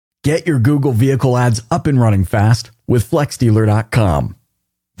Get your Google vehicle ads up and running fast with FlexDealer.com.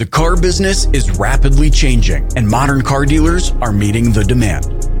 The car business is rapidly changing, and modern car dealers are meeting the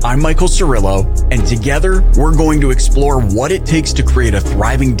demand. I'm Michael Cirillo, and together we're going to explore what it takes to create a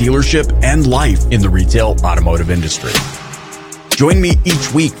thriving dealership and life in the retail automotive industry. Join me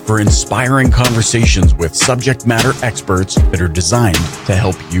each week for inspiring conversations with subject matter experts that are designed to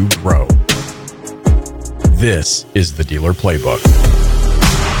help you grow. This is the Dealer Playbook.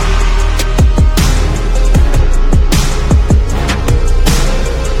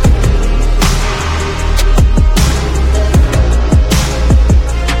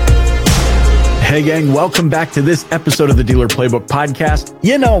 Hey gang, welcome back to this episode of the Dealer Playbook podcast.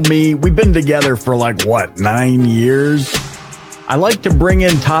 You know me, we've been together for 9 years. I like to bring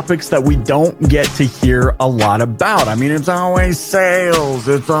in topics that we don't get to hear a lot about. I mean, it's always sales,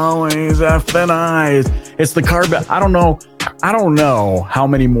 it's always F&I, it's the car. I don't know how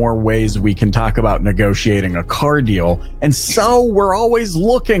many more ways we can talk about negotiating a car deal. And so we're always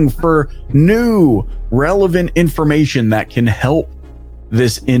looking for new, relevant information that can help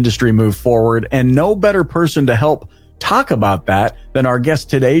this industry move forward, and no better person to help talk about that than our guest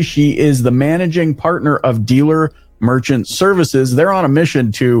today. She is the managing partner of Dealer Merchant Services. They're on a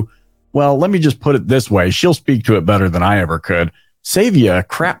mission to, well, let me just put it this way. She'll speak to it better than I ever could. Save you a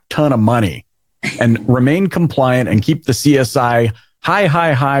crap ton of money and remain compliant and keep the CSI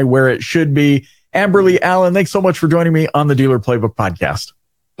high where it should be. Amberly Allen, thanks so much for joining me on the Dealer Playbook podcast.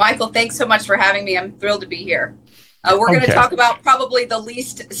 Michael, thanks so much for having me. I'm thrilled to be here. We're going to talk about probably the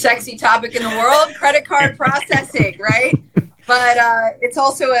least sexy topic in the world, credit card processing, right? But it's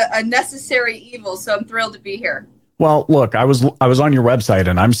also a necessary evil, so I'm thrilled to be here. Well, look, I was on your website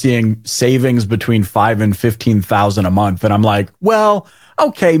and I'm seeing savings between $5,000 and $15,000 a month, and I'm like, well,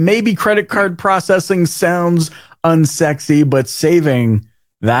 okay, maybe credit card processing sounds unsexy, but saving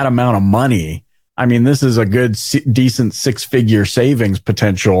that amount of money, I mean, this is a good, decent six-figure savings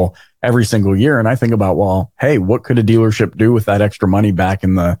potential every single year. And I think about, well, hey, what could a dealership do with that extra money back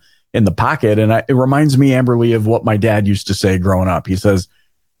in the pocket? And it reminds me, Amberly, of what my dad used to say growing up. He says,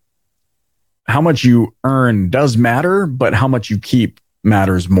 how much you earn does matter, but how much you keep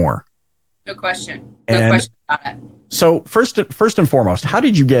matters more. No question. No question about it. So first and foremost, how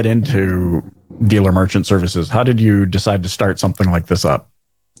did you get into Dealer Merchant Services? How did you decide to start something like this up?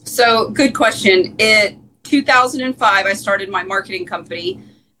 So good question. In 2005, I started my marketing company.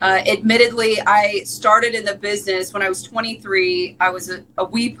 Admittedly, I started in the business when I was 23. I was a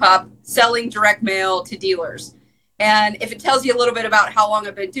wee pup selling direct mail to dealers. And if it tells you a little bit about how long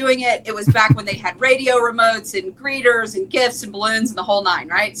I've been doing it, it was back when they had radio remotes and greeters and gifts and balloons and the whole nine,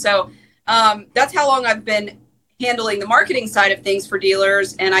 right? So that's how long I've been handling the marketing side of things for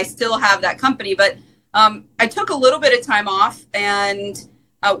dealers. And I still have that company. But I took a little bit of time off. And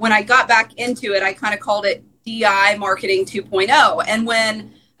when I got back into it, I kind of called it DI Marketing 2.0. And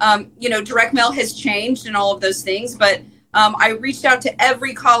when direct mail has changed and all of those things. But I reached out to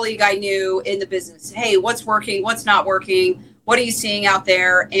every colleague I knew in the business. Hey, what's working? What's not working? What are you seeing out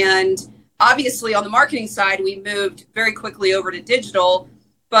there? And obviously on the marketing side, we moved very quickly over to digital.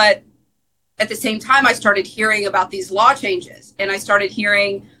 But at the same time, I started hearing about these law changes. And I started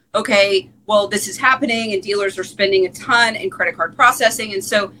hearing, okay, well, this is happening and dealers are spending a ton in credit card processing. And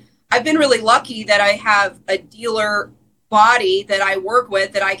so I've been really lucky that I have a dealer body that I work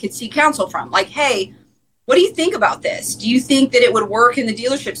with that I could seek counsel from. Like, hey, what do you think about this? Do you think that it would work in the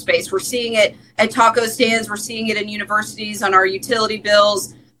dealership space? We're seeing it at taco stands. We're seeing it in universities, on our utility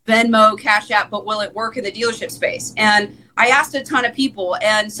bills, Venmo, Cash App, but will it work in the dealership space? And I asked a ton of people,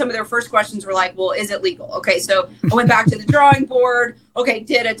 and some of their first questions were like, well, is it legal? Okay, so I went back to the drawing board. Okay,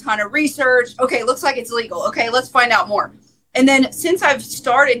 did a ton of research. Okay, looks like it's legal. Okay, let's find out more. And then since I've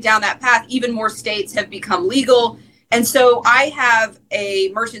started down that path, even more states have become legal. And so I have a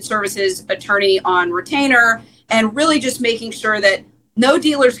merchant services attorney on retainer, and really just making sure that no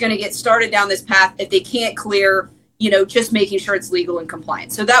dealer is going to get started down this path if they can't clear, just making sure it's legal and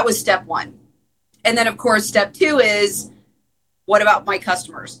compliant. So that was step one. And then, of course, step two is, what about my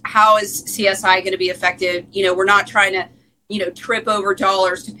customers? How is CSI going to be effective? We're not trying to, trip over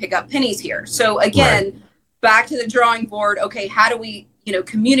dollars to pick up pennies here. So again, back to the drawing board. Okay, how do we,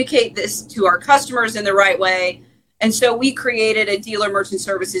 communicate this to our customers in the right way? And so we created a Dealer Merchant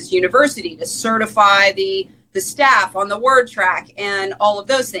Services University to certify the staff on the word track and all of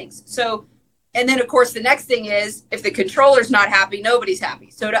those things. So, and then of course, the next thing is, if the controller's not happy, nobody's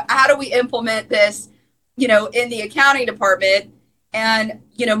happy. So how do we implement this, in the accounting department? And,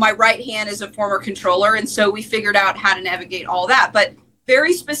 my right hand is a former controller. And so we figured out how to navigate all that. But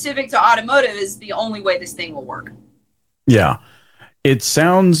very specific to automotive is the only way this thing will work. Yeah. It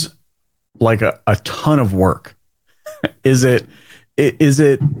sounds like a ton of work. Is it,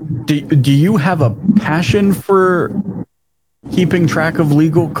 do you have a passion for keeping track of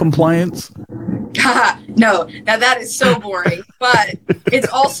legal compliance? No, now that is so boring, but it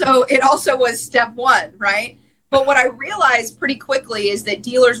also was step one, right? But what I realized pretty quickly is that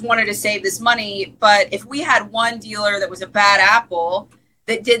dealers wanted to save this money, but if we had one dealer that was a bad apple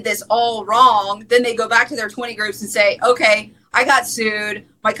that did this all wrong, then they go back to their 20 groups and say, okay, I got sued.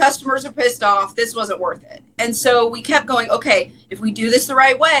 My customers are pissed off. This wasn't worth it. And so we kept going, okay, if we do this the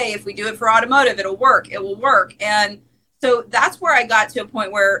right way, if we do it for automotive, it'll work. It will work. And so that's where I got to a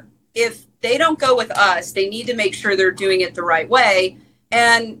point where if they don't go with us, they need to make sure they're doing it the right way.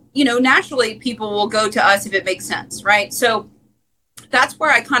 And, naturally people will go to us if it makes sense, right? So that's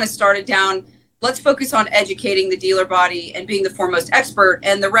where I kind of started down. Let's focus on educating the dealer body and being the foremost expert,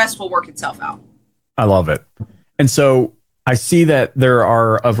 and the rest will work itself out. I love it. And so I see that there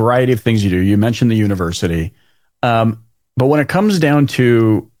are a variety of things you do. You mentioned the university. But when it comes down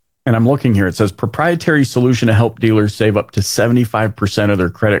to, and I'm looking here, it says proprietary solution to help dealers save up to 75% of their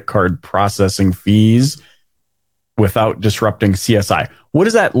credit card processing fees without disrupting CSI. What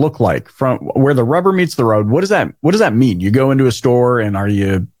does that look like from where the rubber meets the road? What does that mean? You go into a store and are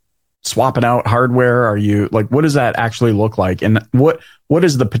you swapping out hardware? Are you what does that actually look like? And what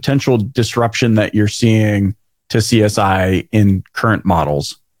is the potential disruption that you're seeing to CSI in current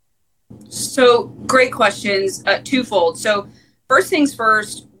models? So great questions, twofold. So first things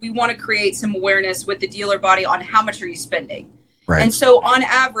first, we want to create some awareness with the dealer body on how much are you spending. Right. And so on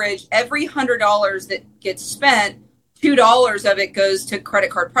average, every $100 that gets spent, $2 of it goes to credit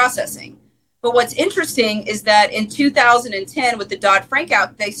card processing. But what's interesting is that in 2010, with the Dodd-Frank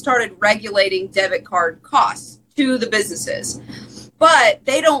Act, they started regulating debit card costs to the businesses. But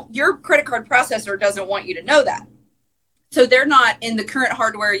your credit card processor doesn't want you to know that. So they're not in the current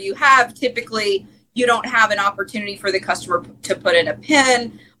hardware you have. Typically, you don't have an opportunity for the customer to put in a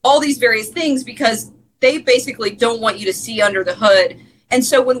PIN, all these various things, because they basically don't want you to see under the hood. And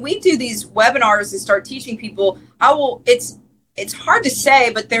so when we do these webinars and start teaching people, it's hard to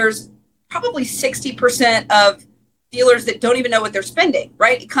say, but there's probably 60% of dealers that don't even know what they're spending,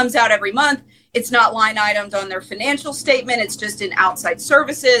 right? It comes out every month. It's not line items on their financial statement. It's just in outside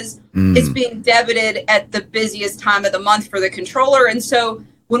services. It's being debited at the busiest time of the month for the controller. And so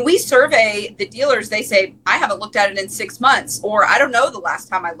when we survey the dealers, they say, I haven't looked at it in 6 months, or I don't know the last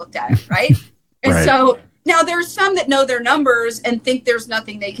time I looked at it, right? And right. So now there's some that know their numbers and think there's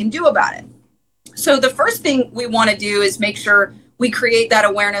nothing they can do about it. So the first thing we want to do is make sure we create that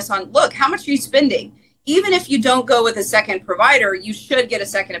awareness on, look, how much are you spending? Even if you don't go with a second provider, you should get a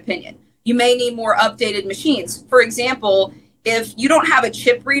second opinion. You may need more updated machines. For example, if you don't have a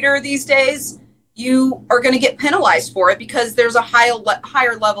chip reader these days, you are going to get penalized for it because there's a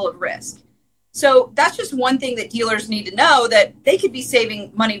higher level of risk. So that's just one thing that dealers need to know, that they could be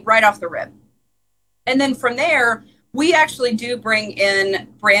saving money right off the rip. And then from there, we actually do bring in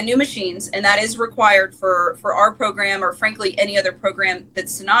brand new machines, and that is required for our program, or frankly, any other program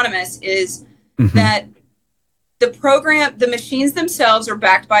that's synonymous, is that the machines themselves are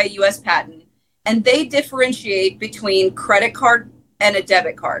backed by a U.S. patent, and they differentiate between credit card and a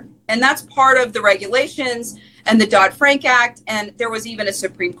debit card. And that's part of the regulations and the Dodd-Frank Act. And there was even a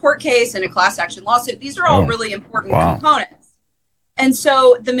Supreme Court case and a class action lawsuit. These are all really important components. And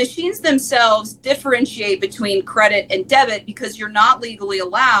so the machines themselves differentiate between credit and debit because you're not legally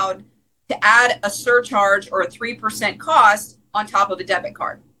allowed to add a surcharge or a 3% cost on top of a debit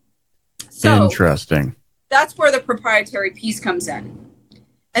card. So interesting. That's where the proprietary piece comes in.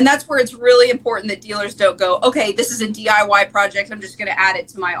 And that's where it's really important that dealers don't go, okay, this is a DIY project, I'm just going to add it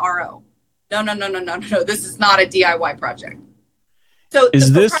to my RO. No. This is not a DIY project. So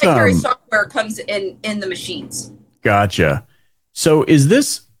the proprietary software comes in the machines. Gotcha. So is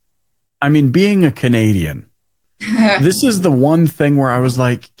this, being a Canadian, this is the one thing where I was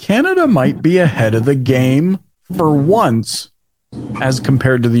like, Canada might be ahead of the game for once as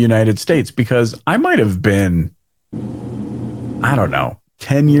compared to the United States, because I might have been,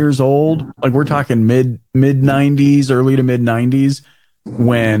 10 years old. Like we're talking mid 90s, early to mid 90s,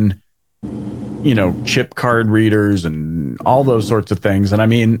 when, chip card readers and all those sorts of things.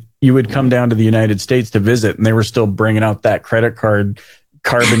 And you would come down to the United States to visit and they were still bringing out that credit card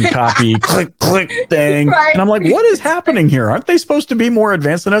carbon copy click thing. Right. And I'm like, what is happening here? Aren't they supposed to be more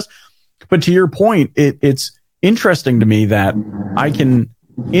advanced than us? But to your point, it's interesting to me that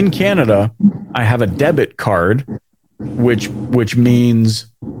in Canada, I have a debit card, which means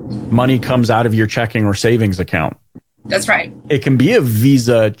money comes out of your checking or savings account. That's right. It can be a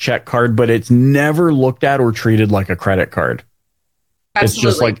Visa check card, but it's never looked at or treated like a credit card. It's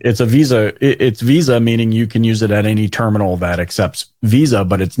just Absolutely. like it's a Visa. It's Visa, meaning you can use it at any terminal that accepts Visa,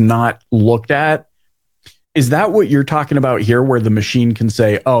 but it's not looked at. Is that what you're talking about here, where the machine can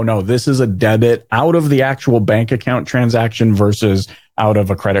say, oh, no, this is a debit out of the actual bank account transaction versus out of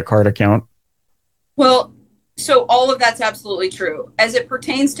a credit card account? Well, so all of that's absolutely true. As it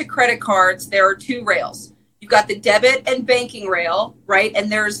pertains to credit cards, there are two rails. You've got the debit and banking rail, right?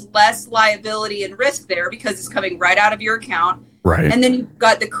 And there's less liability and risk there because it's coming right out of your account. Right. And then you've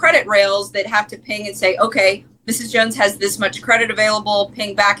got the credit rails that have to ping and say, okay, Mrs. Jones has this much credit available,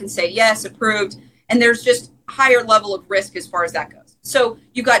 ping back and say, yes, approved. And there's just higher level of risk as far as that goes. So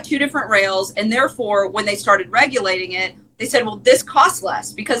you've got two different rails. And therefore, when they started regulating it, they said, well, this costs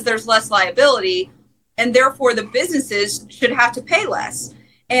less because there's less liability. And therefore, the businesses should have to pay less.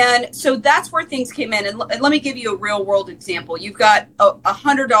 And so that's where things came in. And let me give you a real world example. You've got a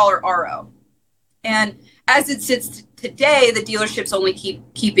 $100 RO. And as it sits today, the dealerships only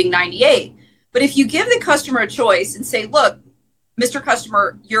keeping 98. But if you give the customer a choice and say, look, Mr.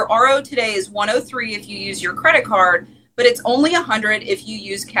 Customer, your RO today is 103 if you use your credit card, but it's only 100 if you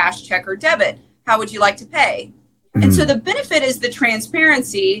use cash, check, or debit. How would you like to pay? Mm-hmm. And so the benefit is the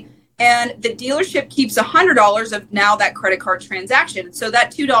transparency, and the dealership keeps $100 of now that credit card transaction. So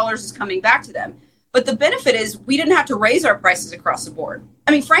that $2 is coming back to them. But the benefit is we didn't have to raise our prices across the board.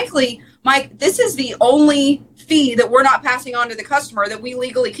 I mean, frankly, Mike, this is the only fee that we're not passing on to the customer that we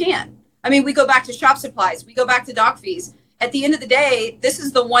legally can. I mean, we go back to shop supplies, we go back to doc fees. At the end of the day, this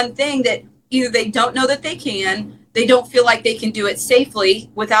is the one thing that either they don't know that they can, they don't feel like they can do it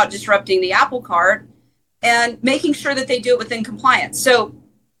safely without disrupting the apple cart, and making sure that they do it within compliance. So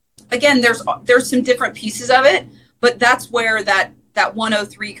again, there's some different pieces of it, but that's where that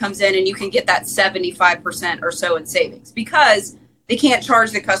 103 comes in, and you can get that 75% or so in savings because they can't charge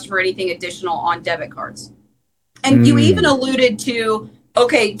the customer anything additional on debit cards. And you even alluded to,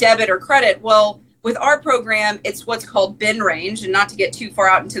 okay, debit or credit. Well, with our program, it's what's called bin range, and not to get too far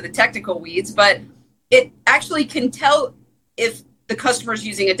out into the technical weeds, but it actually can tell if the customer's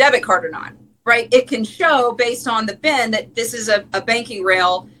using a debit card or not, right? It can show based on the bin that this is a banking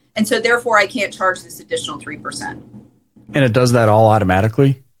rail, and so therefore I can't charge this additional 3%. And it does that all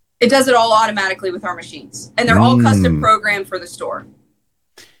automatically? It does it all automatically with our machines, and they're all custom programmed for the store.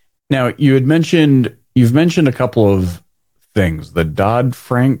 Now, you've mentioned a couple of things. The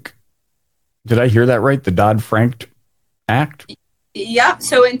Dodd-Frank, did I hear that right? The Dodd-Frank Act? Yeah.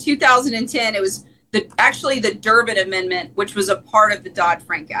 So in 2010, it was actually the Durbin Amendment, which was a part of the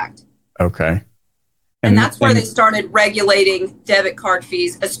Dodd-Frank Act. Okay. And that's where they started regulating debit card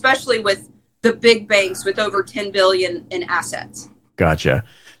fees, especially with the big banks with over $10 billion in assets. Gotcha.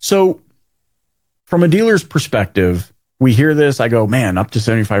 So from a dealer's perspective, we hear this, I go, man, up to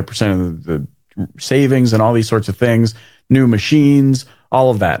 75% of the savings and all these sorts of things, new machines, all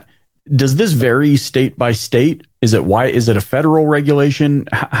of that. Does this vary state by state? Is it a federal regulation?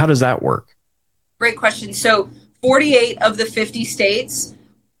 How does that work? Great question. So 48 of the 50 states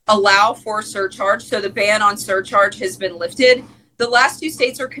allow for surcharge. So the ban on surcharge has been lifted. The last two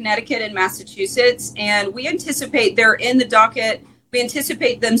states are Connecticut and Massachusetts, and we anticipate they're in the docket. We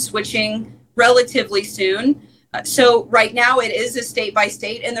anticipate them switching relatively soon. So right now it is a state by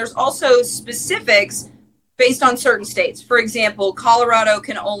state, and there's also specifics based on certain states. For example, Colorado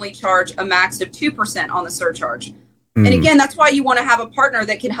can only charge a max of 2% on the surcharge. And again, that's why you want to have a partner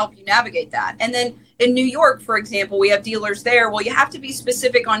that can help you navigate that. And then in New York, for example, we have dealers there. Well, you have to be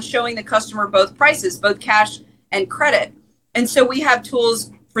specific on showing the customer both prices, both cash and credit. And so we have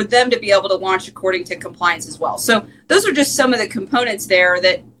tools for them to be able to launch according to compliance as well. So those are just some of the components there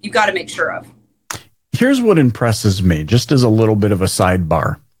that you've got to make sure of. Here's what impresses me, just as a little bit of a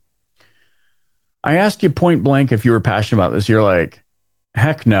sidebar. I asked you point blank if you were passionate about this. You're like,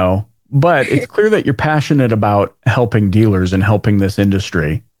 heck no. But it's clear that you're passionate about helping dealers and helping this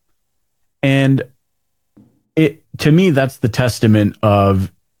industry. And to me, that's the testament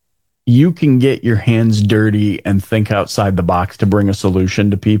of you can get your hands dirty and think outside the box to bring a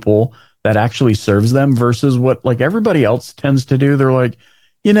solution to people that actually serves them versus what like everybody else tends to do. They're like,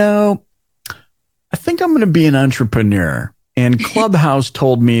 I think I'm going to be an entrepreneur. And Clubhouse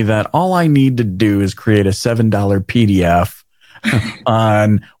told me that all I need to do is create a $7 PDF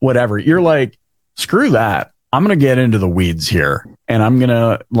on whatever. You're like, screw that. I'm going to get into the weeds here. And I'm going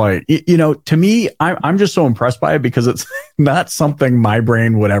to to me, I'm just so impressed by it because it's not something my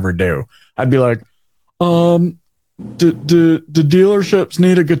brain would ever do. I'd be like, do dealerships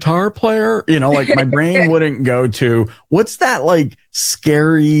need a guitar player? Like my brain wouldn't go to what's that like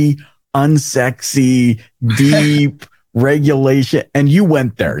scary, unsexy, deep regulation. And you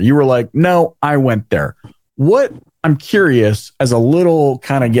went there. You were like, no, I went there. What I'm curious, as a little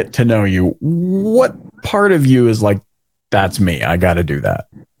kind of get to know you, what part of you is like, that's me, I got to do that?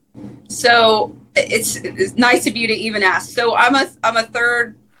 So it's nice of you to even ask. So I'm a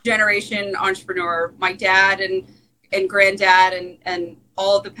third generation entrepreneur. My dad and granddad and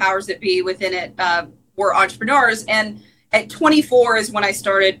all of the powers that be within it were entrepreneurs. And at 24 is when I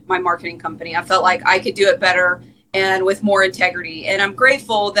started my marketing company. I felt like I could do it better and with more integrity. And I'm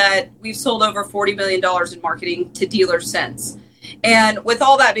grateful that we've sold over $40 million in marketing to dealers since. And with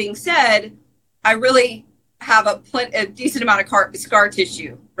all that being said, I really have a decent amount of scar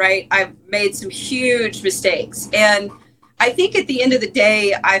tissue, right? I've made some huge mistakes. And I think at the end of the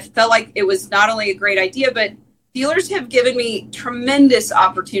day, I felt like it was not only a great idea, but dealers have given me tremendous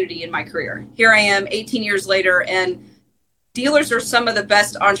opportunity in my career. Here I am 18 years later, and dealers are some of the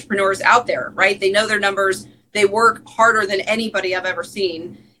best entrepreneurs out there, right? They know their numbers. They work harder than anybody I've ever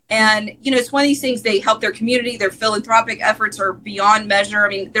seen. And, it's one of these things, they help their community. Their philanthropic efforts are beyond measure. I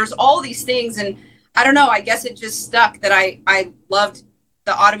mean, there's all these things. And I don't know, I guess it just stuck that I loved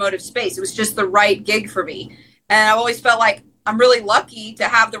the automotive space. It was just the right gig for me. And I've always felt like I'm really lucky to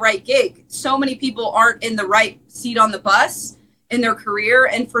have the right gig. So many people aren't in the right seat on the bus in their career.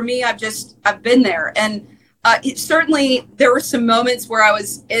 And for me, I've been there. And certainly there were some moments where I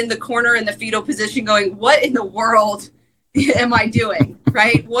was in the corner in the fetal position going, what in the world am I doing?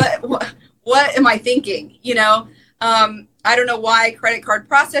 Right? What am I thinking? I don't know why credit card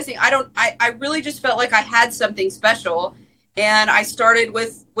processing. I really just felt like I had something special. And I started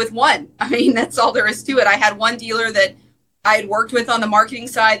with one. I mean, that's all there is to it. I had one dealer that I had worked with on the marketing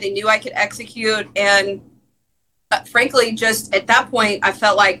side. They knew I could execute. And frankly, just at that point, I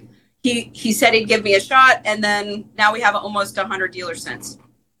felt like he said he'd give me a shot. And then now we have almost 100 dealers since.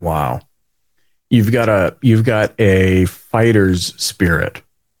 Wow. You've got a fighter's spirit.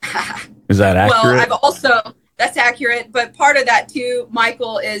 Is that accurate? Well, that's accurate. But part of that too,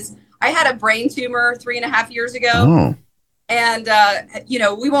 Michael, is I had a brain tumor 3.5 years ago. Oh. And,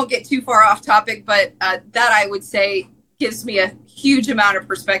 we won't get too far off topic, but that I would say gives me a huge amount of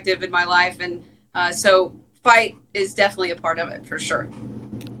perspective in my life. And so fight is definitely a part of it for sure.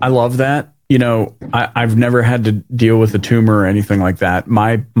 I love that. I've never had to deal with a tumor or anything like that.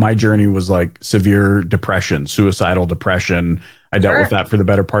 My journey was like severe depression, suicidal depression. I dealt with that for the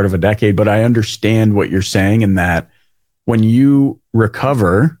better part of a decade, but I understand what you're saying in that when you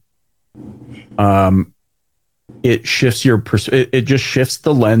recover, it shifts it just shifts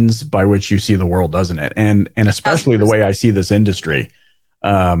the lens by which you see the world, doesn't it? And especially the way I see this industry.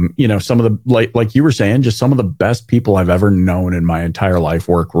 Some of the, like you were saying, just some of the best people I've ever known in my entire life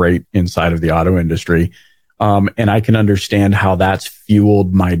work right inside of the auto industry. And I can understand how that's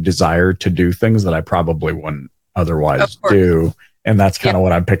fueled my desire to do things that I probably wouldn't otherwise do. And that's kind of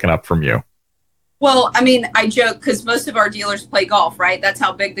what I'm picking up from you. Well, I mean, I joke because most of our dealers play golf, right? That's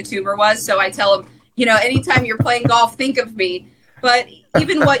how big the tumor was. So I tell them, anytime you're playing golf, think of me. But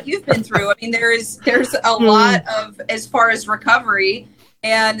even what you've been through, I mean, there's a lot of, as far as recovery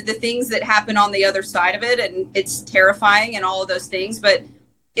and the things that happen on the other side of it. And it's terrifying and all of those things. But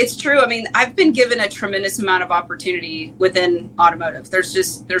it's true. I mean, I've been given a tremendous amount of opportunity within automotive.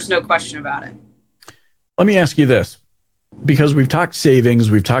 There's no question about it. Let me ask you this, because we've talked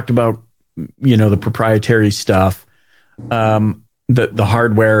savings, we've talked about, the proprietary stuff, the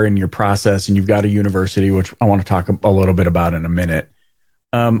hardware in your process, and you've got a university, which I want to talk a little bit about in a minute.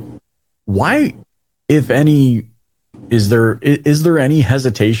 Why, if any, is there any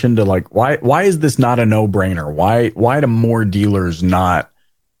hesitation to why is this not a no-brainer? Why do more dealers not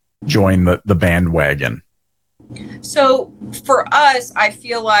join the bandwagon? So for us, I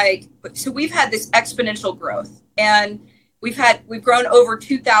feel like, we've had this exponential growth, and we've grown over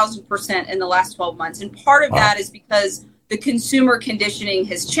 2,000% in the last 12 months. And part of that is because the consumer conditioning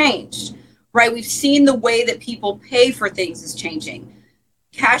has changed, right? We've seen the way that people pay for things is changing.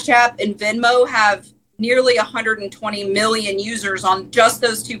 Cash App and Venmo have nearly 120 million users on just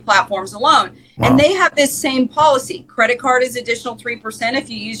those two platforms alone. Wow. And they have this same policy. Credit card is additional 3%. If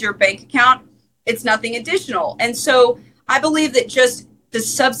you use your bank account, it's nothing additional. And so I believe that just the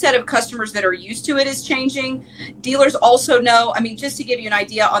subset of customers that are used to it is changing. Dealers also know, I mean, just to give you an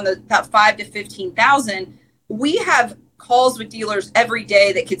idea on that 5 to 15,000, we have calls with dealers every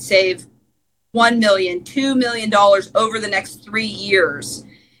day that could save $1 million, $2 million over the next 3 years.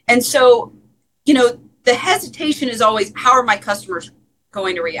 And so, the hesitation is always, how are my customers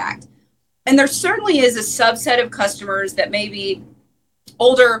going to react? And there certainly is a subset of customers that may be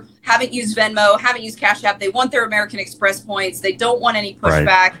older, haven't used Venmo, haven't used Cash App. They want their American Express points. They don't want any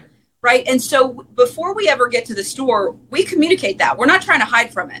pushback, right? And so before we ever get to the store, we communicate that. We're not trying to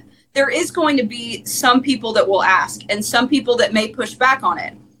hide from it. there is going to be some people that will ask and some people that may push back on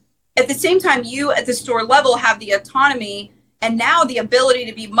it. At the same time, you at the store level have the autonomy and now the ability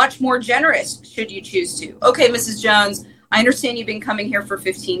to be much more generous should you choose to. Okay, Mrs. Jones, I understand you've been coming here for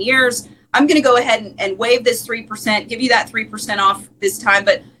 15 years. I'm going to go ahead and waive this 3%, give you that 3% off this time,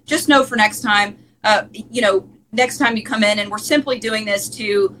 but just know for next time, next time you come in, and we're simply doing this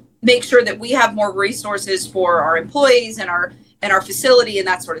to make sure that we have more resources for our employees and our facility and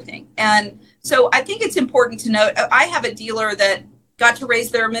that sort of thing. And so I think it's important to note, I have a dealer that got to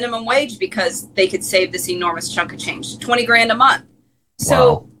raise their minimum wage because they could save this enormous chunk of change, $20,000 a month.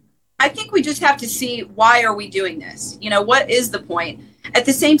 So wow. I think we just have to see, why are we doing this? What is the point? At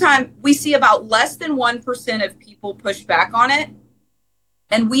the same time, we see about less than 1% of people push back on it.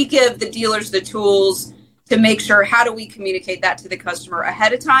 And we give the dealers the tools to make sure, how do we communicate that to the customer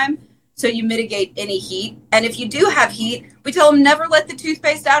ahead of time so you mitigate any heat? And if you do have heat, we tell them never let the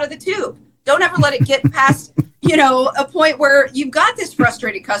toothpaste out of the tube. Don't ever let it get past, a point where you've got this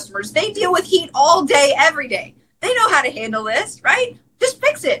frustrated customers. They deal with heat all day, every day. They know how to handle this, right? Just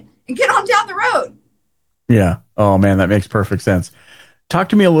fix it and get on down the road. Yeah. Oh, man, that makes perfect sense. Talk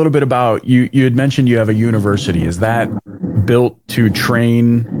to me a little bit about, you had mentioned you have a university. Is that built to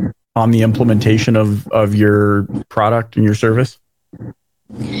train on the implementation of your product and your service?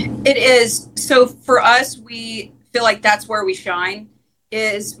 It is. So for us, we feel like that's where we shine.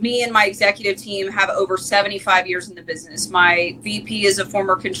 Is me and my executive team have over 75 years in the business. My VP is a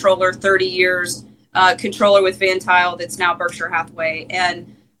former controller, 30 years, controller with Van Tile, that's now Berkshire Hathaway.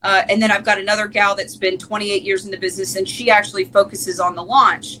 And then I've got another gal that's been 28 years in the business, and she actually focuses on the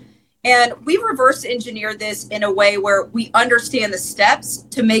launch. And we reverse engineer this in a way where we understand the steps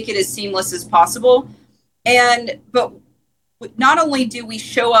to make it as seamless as possible. But not only do we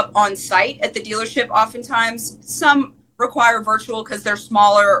show up on site at the dealership, oftentimes some require virtual because they're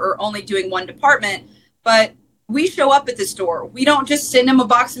smaller or only doing one department, but we show up at the store. We don't just send them a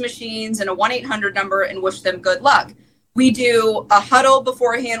box of machines and a 1-800 number and wish them good luck. We do a huddle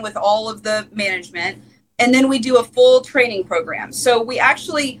beforehand with all of the management, and then we do a full training program. So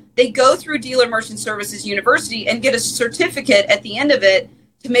they go through Dealer Merchant Services University and get a certificate at the end of it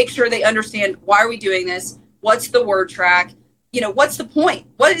to make sure they understand, why are we doing this? What's the word track? What's the point?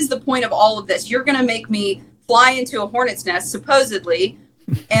 What is the point of all of this? You're going to make me fly into a hornet's nest, supposedly.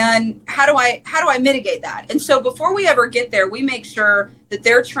 And how do I mitigate that? And so before we ever get there, we make sure that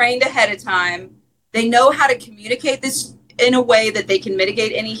they're trained ahead of time. They know how to communicate this in a way that they can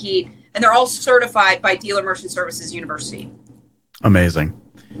mitigate any heat. And they're all certified by Dealer Merchant Services University. Amazing.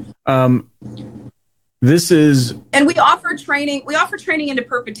 And we offer training into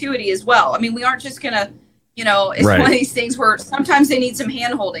perpetuity as well. I mean, we aren't just going to, it's right. One of these things where sometimes they need some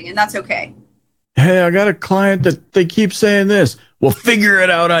hand holding, and that's okay. Hey, I got a client that they keep saying this. Well, figure it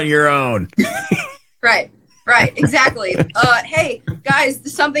out on your own. Right, exactly. Hey, guys,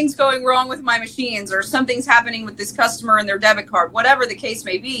 something's going wrong with my machines, or something's happening with this customer and their debit card, whatever the case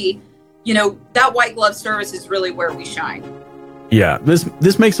may be. That white glove service is really where we shine. Yeah,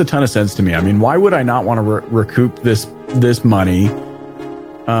 this makes a ton of sense to me. I mean, why would I not want to recoup this money?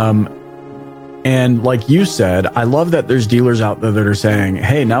 And like you said, I love that there's dealers out there that are saying,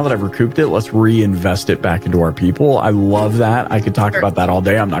 hey, now that I've recouped it, let's reinvest it back into our people. I love that. I could talk about that all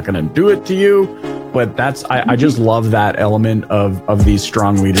day. I'm not going to do it to you, but I just love that element of these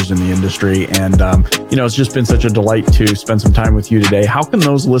strong leaders in the industry. And, it's just been such a delight to spend some time with you today. How can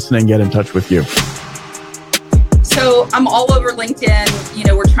those listening get in touch with you? So I'm all over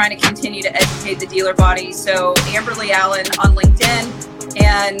LinkedIn. We're trying to continue to educate the dealer body. So Amberly Allen on LinkedIn.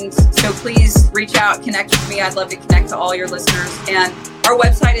 And so please reach out, connect with me. I'd love to connect to all your listeners. And our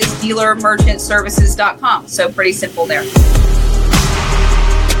website is dealermerchantservices.com. So pretty simple there.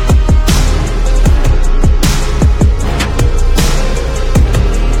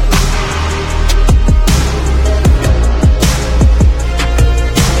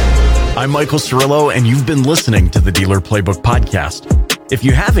 I'm Michael Cirillo, and you've been listening to the Dealer Playbook Podcast. If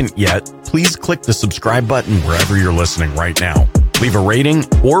you haven't yet, please click the subscribe button wherever you're listening right now. Leave a rating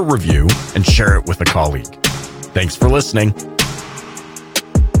or review and share it with a colleague. Thanks for listening.